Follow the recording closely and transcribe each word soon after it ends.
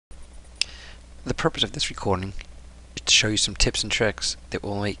The purpose of this recording is to show you some tips and tricks that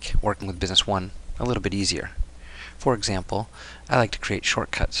will make working with Business One a little bit easier. For example, I like to create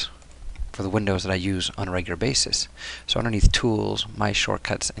shortcuts for the windows that I use on a regular basis. So underneath Tools, My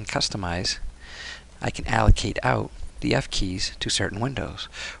Shortcuts, and Customize, I can allocate out the F keys to certain windows.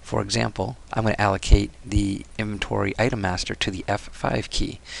 For example, I'm going to allocate the Inventory Item Master to the F5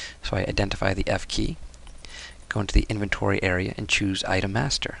 key. So I identify the F key, go into the Inventory area, and choose Item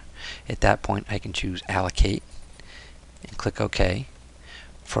Master. At that point, I can choose Allocate and click OK.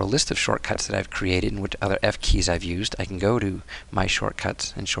 For a list of shortcuts that I've created and which other F keys I've used, I can go to My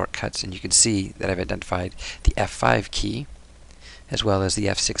Shortcuts, and you can see that I've identified the F5 key as well as the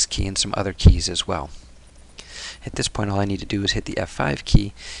F6 key and some other keys as well. At this point, all I need to do is hit the F5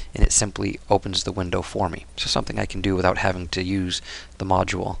 key and it simply opens the window for me. So something I can do without having to use the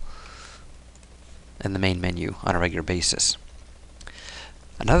module and the main menu on a regular basis.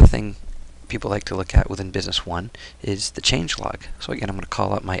 Another thing people like to look at within Business One is the changelog. So again, I'm going to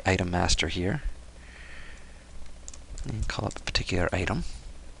call up my item master here and call up a particular item.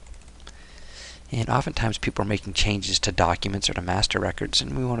 And oftentimes people are making changes to documents or to master records,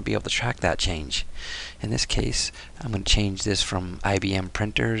 and we want to be able to track that change. In this case, I'm going to change this from IBM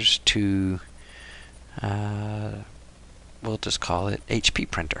printers to, we'll just call it HP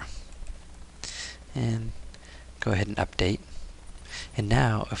printer. And go ahead and update. And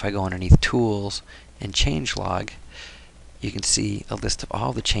now, if I go underneath Tools and Changelog, you can see a list of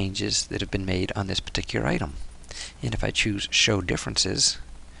all the changes that have been made on this particular item. And if I choose Show Differences,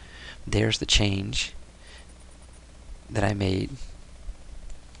 there's the change that I made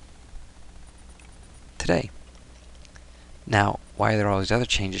today. Now, why are there all these other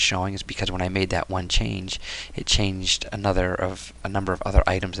changes showing is because when I made that one change, it changed a number of other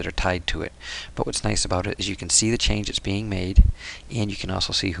items that are tied to it. But what's nice about it is you can see the change that's being made, and you can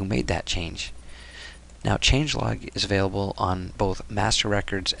also see who made that change. Now, changelog is available on both master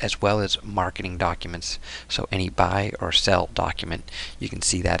records as well as marketing documents. So any buy or sell document, you can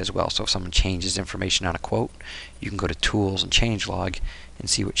see that as well. So if someone changes information on a quote, you can go to Tools and Changelog and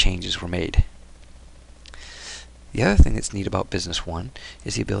see what changes were made. The other thing that's neat about Business One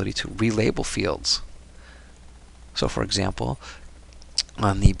is the ability to relabel fields. So for example,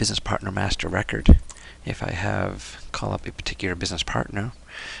 on the Business Partner Master Record, if I call up a particular business partner,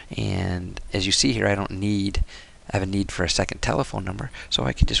 and as you see here, I have a need for a second telephone number, so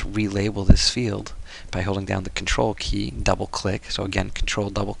I can just relabel this field by holding down the Control key, double click. So again, Control,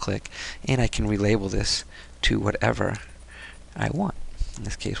 double click, and I can relabel this to whatever I want. In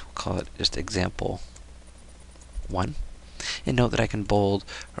this case, we'll call it just Example 1. And note that I can bold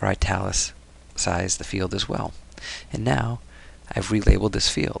or italicize the field as well. And now I've relabeled this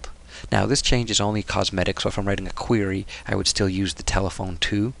field. Now this change is only cosmetic, so if I'm writing a query, I would still use the telephone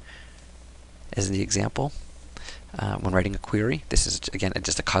 2 as the example. When writing a query, this is again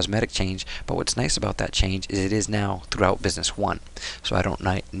just a cosmetic change, but what's nice about that change is it is now throughout Business One. So I don't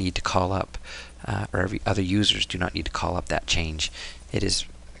need to call up, or other users do not need to call up that change. It is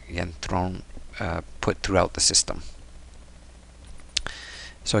again put throughout the system.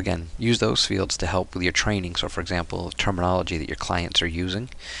 So again, use those fields to help with your training. So for example, terminology that your clients are using.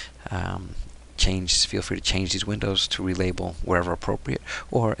 Feel free to change these windows to relabel wherever appropriate.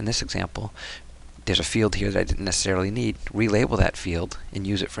 Or in this example, there's a field here that I didn't necessarily need. Relabel that field and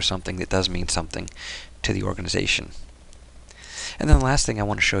use it for something that does mean something to the organization. And then the last thing I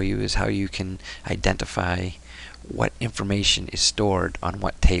want to show you is how you can identify what information is stored on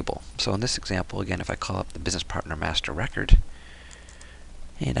what table. So in this example, again, if I call up the Business Partner Master Record,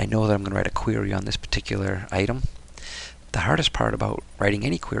 and I know that I'm going to write a query on this particular item, the hardest part about writing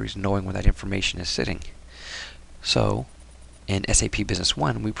any query is knowing where that information is sitting. So in SAP Business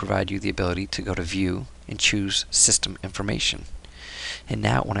One, we provide you the ability to go to View and choose System Information. And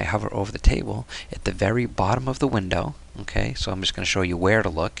now when I hover over the table, at the very bottom of the window, okay, so I'm just going to show you where to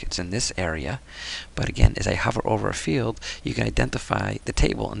look. It's in this area. But again, as I hover over a field, you can identify the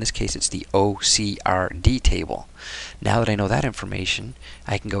table. In this case, it's the OCRD table. Now that I know that information,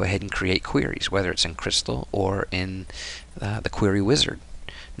 I can go ahead and create queries, whether it's in Crystal or in the Query Wizard.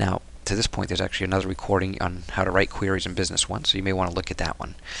 Now, to this point, there's actually another recording on how to write queries in Business One, so you may want to look at that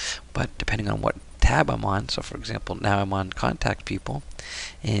one. But depending on what tab I'm on, so for example, now I'm on Contact People,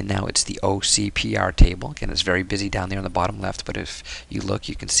 and now it's the OCPR table. Again, it's very busy down there on the bottom left, but if you look,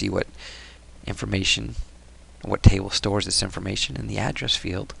 you can see what information, what table stores this information. In the address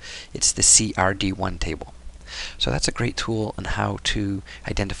field, it's the CRD1 table. So that's a great tool on how to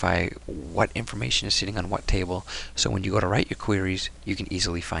identify what information is sitting on what table, so when you go to write your queries, you can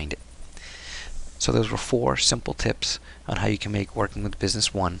easily find it. So those were 4 simple tips on how you can make working with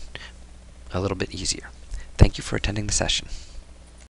Business One a little bit easier. Thank you for attending the session.